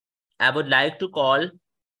I would like to call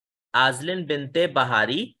Azlin Binte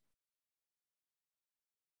Bahari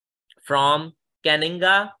from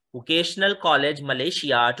Kaninga Vocational College,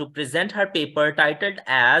 Malaysia, to present her paper titled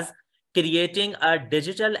as Creating a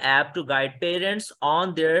Digital App to Guide Parents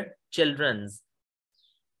on Their Children's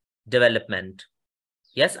Development.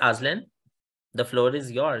 Yes, Azlin, the floor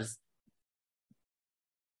is yours.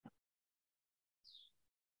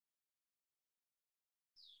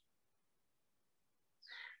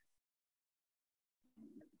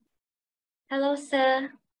 Hello,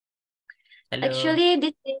 sir. Hello. Actually,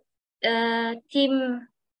 this is team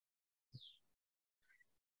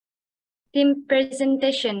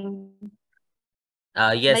presentation.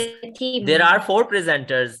 Yes, team. There are 4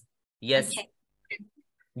 presenters. Yes. Okay.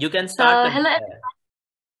 You can start. So, hello, everyone.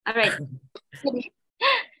 All right.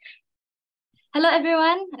 Hello,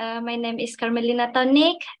 everyone. My name is Carmelina,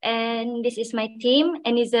 and this is my team,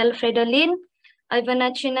 Anniezel Fredolin,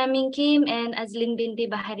 Ivona Kim, and Azlin binti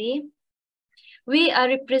Bahari. We are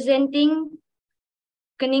representing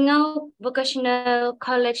Keningau Vocational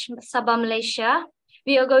College, Sabah, Malaysia.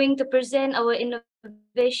 We are going to present our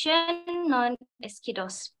innovation known as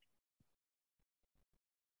Kiddos.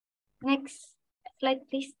 Next slide,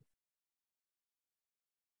 please.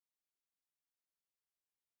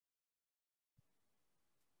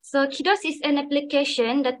 So Kiddos is an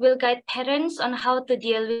application that will guide parents on how to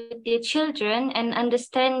deal with their children and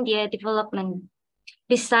understand their development.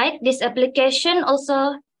 Besides, this application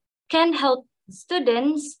also can help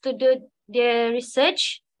students to do their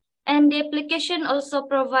research, and the application also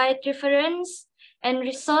provides reference and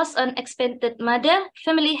resource on expanded mother,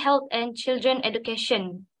 family health, and children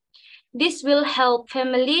education. This will help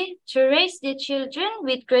family to raise their children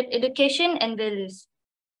with great education and values.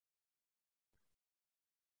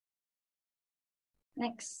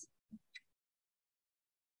 Next.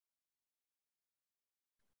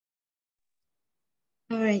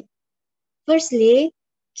 All right. Firstly,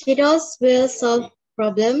 Kiddos will solve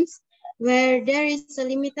problems where there is a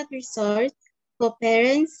limited resource for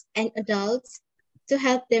parents and adults to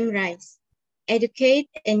help them rise, educate,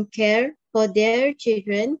 and care for their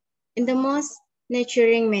children in the most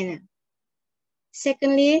nurturing manner.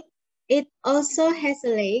 Secondly, it also has a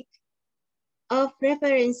lake of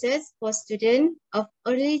references for students of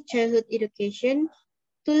early childhood education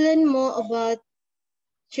to learn more about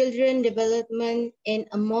children development in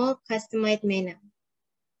a more customized manner.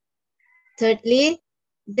 Thirdly,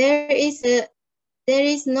 there is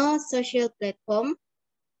no social platform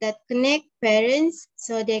that connect parents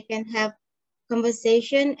so they can have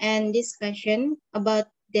conversation and discussion about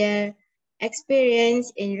their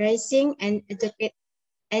experience in raising and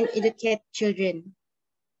educate children.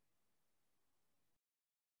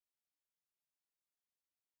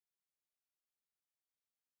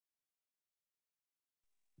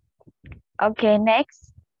 Okay,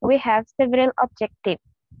 next, we have several objectives.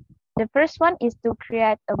 The first one is to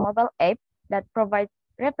create a mobile app that provides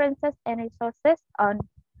references and resources on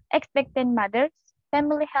expectant mothers,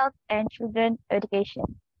 family health, and children education.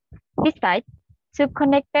 Besides, to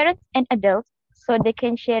connect parents and adults so they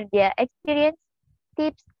can share their experience,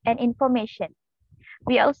 tips, and information.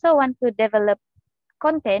 We also want to develop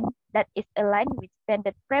content that is aligned with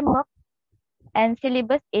standard framework and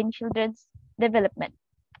syllabus in children's development.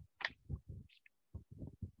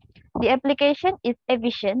 The application is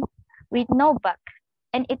efficient with no bug,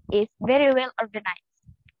 and it is very well organized.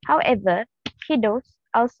 However, Kiddos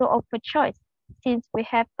also offer choice since we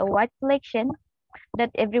have a wide selection that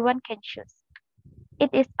everyone can choose. It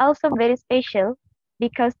is also very special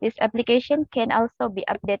because this application can also be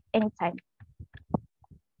updated anytime.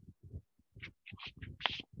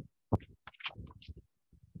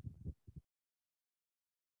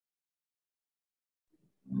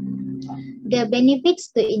 The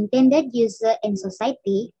benefits to intended user and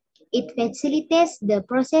society: it facilitates the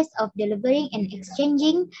process of delivering and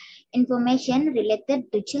exchanging information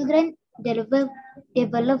related to children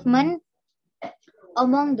development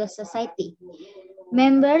among the society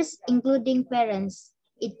members, including parents.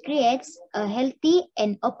 It creates a healthy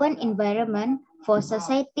and open environment for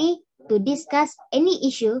society to discuss any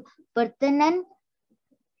issue pertinent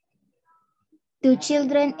to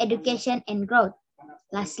children education and growth.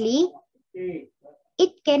 Lastly,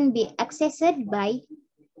 it can be accessed by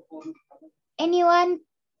anyone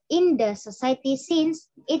in the society since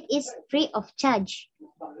it is free of charge.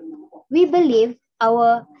 We believe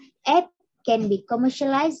our app can be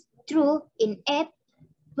commercialized through in-app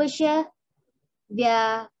purchase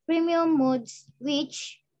via premium modes,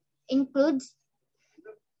 which includes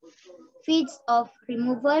fees of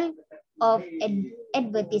removal of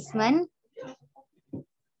advertisement.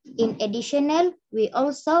 In addition, we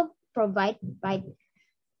also provide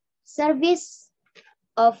service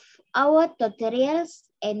of our tutorials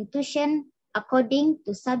and tuition according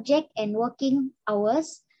to subject and working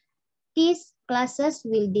hours. These classes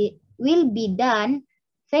will be done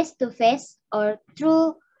face-to-face or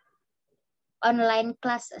through online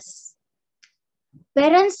classes.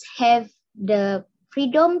 Parents have the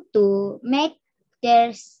freedom to make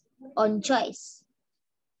their own choice.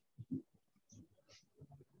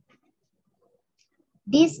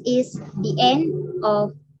 This is the end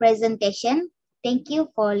of presentation. Thank you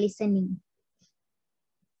for listening.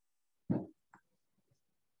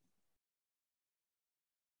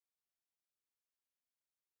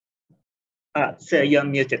 Sir, you're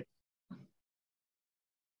muted.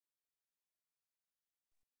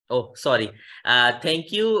 Oh, sorry.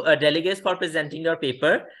 Thank you, delegates, for presenting your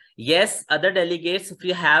paper. Yes, other delegates, if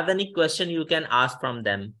you have any question, you can ask from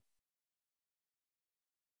them.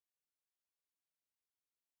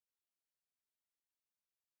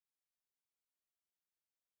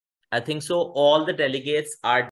 I think so. All the delegates are